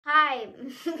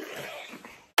time.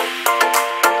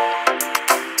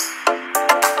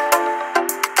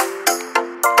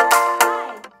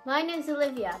 Hi, my name is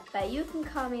Olivia, but you can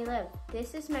call me Liv.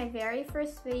 This is my very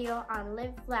first video on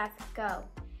Live, Laugh, Go.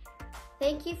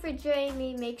 Thank you for joining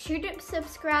me. Make sure to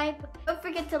subscribe. Don't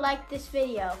forget to like this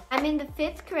video. I'm in the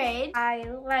 5th grade. I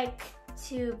like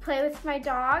to play with my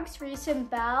dogs, Reese and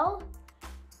Belle.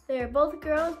 They're both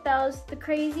girls. Belle's the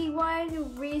crazy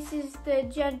one. Reese is the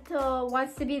gentle,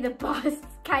 wants to be the boss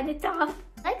kind of dog.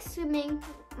 I like swimming.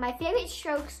 My favorite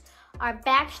strokes are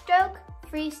backstroke,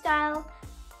 freestyle,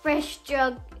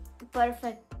 breaststroke,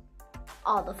 butterfly,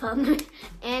 all of them.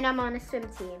 And I'm on a swim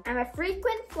team. I'm a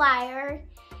frequent flyer,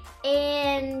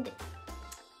 and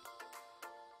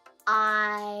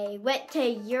I went to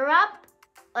Europe,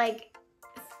 like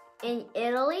in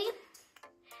Italy.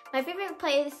 My favorite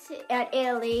place at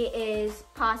Italy is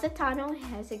Positano.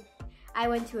 I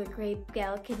went to a great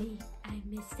balcony. I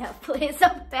missed that place so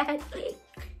badly.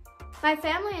 My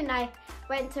family and I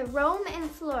went to Rome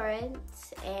and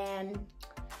Florence, and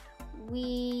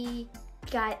we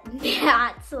got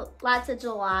lots of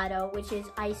gelato, which is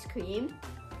ice cream.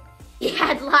 We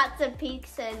had lots of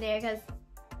pizza in there because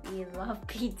we love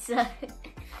pizza.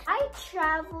 I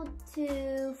traveled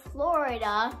to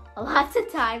Florida lots of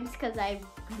times because I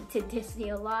went to Disney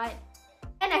a lot.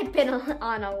 And I've been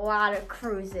on a lot of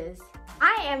cruises.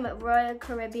 I am a Royal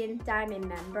Caribbean Diamond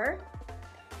member.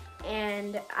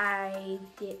 And I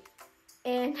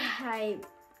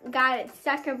got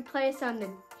 2nd place on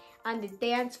the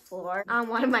dance floor on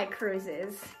one of my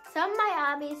cruises. Some of my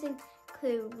hobbies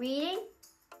include reading,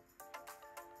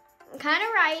 kind of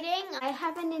writing. I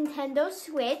have a Nintendo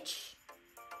Switch,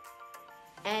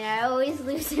 and I always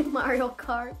lose in Mario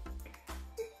Kart.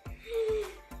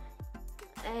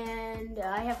 And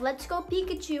I have Let's Go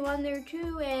Pikachu on there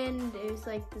too, and there's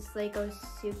like this Lego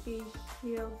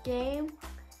superhero game.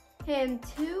 And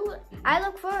too, I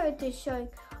look forward to showing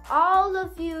all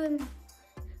of you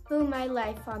my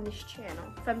life on this channel.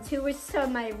 From tours to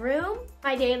my room,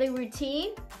 my daily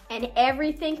routine, and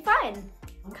everything fun.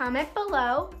 Comment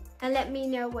below and let me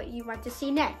know what you want to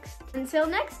see next. Until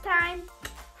next time,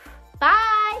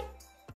 bye!